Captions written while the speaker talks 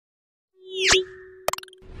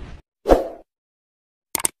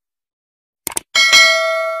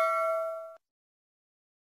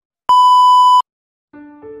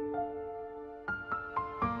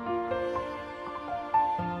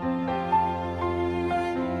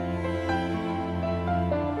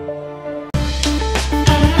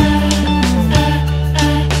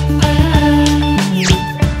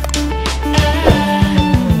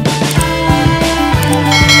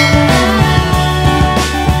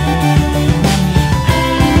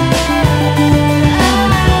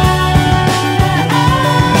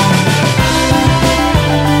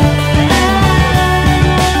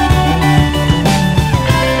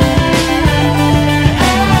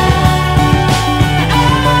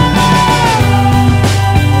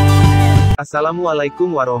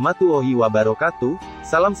Assalamualaikum warahmatullahi wabarakatuh,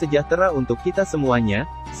 salam sejahtera untuk kita semuanya,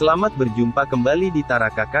 selamat berjumpa kembali di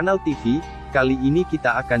Taraka Kanal TV, kali ini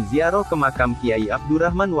kita akan ziarah ke makam Kiai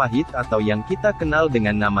Abdurrahman Wahid atau yang kita kenal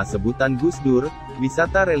dengan nama sebutan Gus Dur.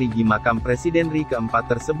 Wisata religi makam Presiden RI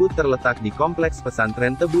keempat tersebut terletak di Kompleks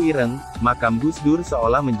Pesantren Tebu Ireng. Makam Gus Dur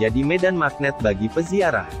seolah menjadi medan magnet bagi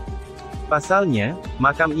peziarah. Pasalnya,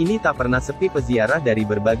 makam ini tak pernah sepi peziarah dari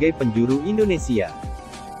berbagai penjuru Indonesia.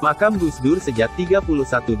 Makam Gus Dur sejak 31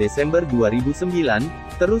 Desember 2009,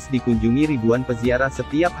 terus dikunjungi ribuan peziarah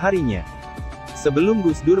setiap harinya. Sebelum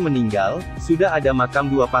Gus Dur meninggal, sudah ada makam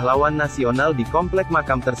dua pahlawan nasional di komplek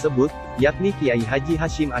makam tersebut, yakni Kiai Haji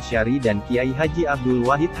Hashim Asy'ari dan Kiai Haji Abdul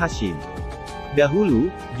Wahid Hashim. Dahulu,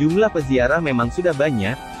 jumlah peziarah memang sudah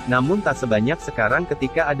banyak, namun tak sebanyak sekarang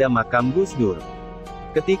ketika ada makam Gus Dur.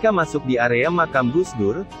 Ketika masuk di area makam Gus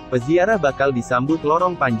Dur, peziarah bakal disambut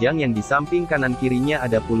lorong panjang yang di samping kanan kirinya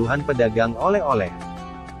ada puluhan pedagang oleh-oleh.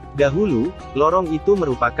 Dahulu, lorong itu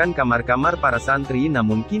merupakan kamar-kamar para santri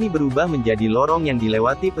namun kini berubah menjadi lorong yang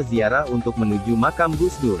dilewati peziarah untuk menuju makam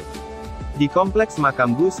Gus Dur. Di kompleks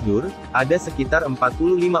makam Gus Dur, ada sekitar 45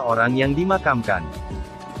 orang yang dimakamkan.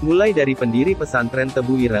 Mulai dari pendiri pesantren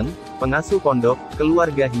Tebu Ireng, pengasuh pondok,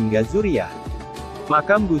 keluarga hingga zuriyah.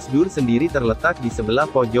 Makam Gus Dur sendiri terletak di sebelah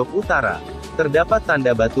pojok utara. Terdapat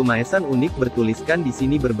tanda batu maesan unik bertuliskan di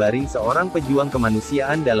sini berbaring seorang pejuang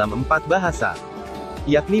kemanusiaan dalam 4 bahasa,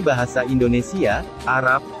 yakni bahasa Indonesia,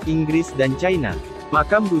 Arab, Inggris dan China.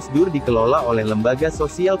 Makam Gus Dur dikelola oleh Lembaga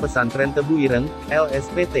Sosial Pesantren Tebu Ireng,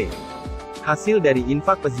 LSPT. Hasil dari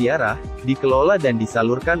infak peziarah, dikelola dan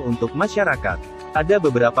disalurkan untuk masyarakat. Ada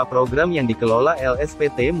beberapa program yang dikelola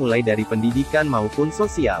LSPT mulai dari pendidikan maupun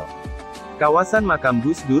sosial. Kawasan makam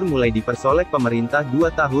Gus Dur mulai dipersolek pemerintah 2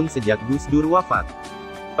 tahun sejak Gus Dur wafat.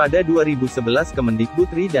 Pada 2011 Kemendikbud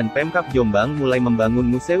dan Pemkab Jombang mulai membangun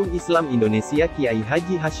Museum Islam Indonesia Kiai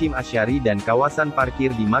Haji Hashim Asy'ari dan kawasan parkir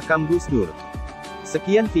di makam Gus Dur.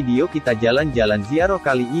 Sekian video kita jalan-jalan ziarah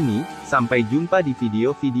kali ini, sampai jumpa di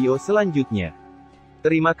video-video selanjutnya.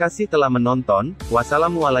 Terima kasih telah menonton,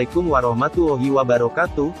 wassalamualaikum warahmatullahi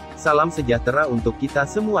wabarakatuh, salam sejahtera untuk kita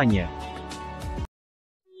semuanya.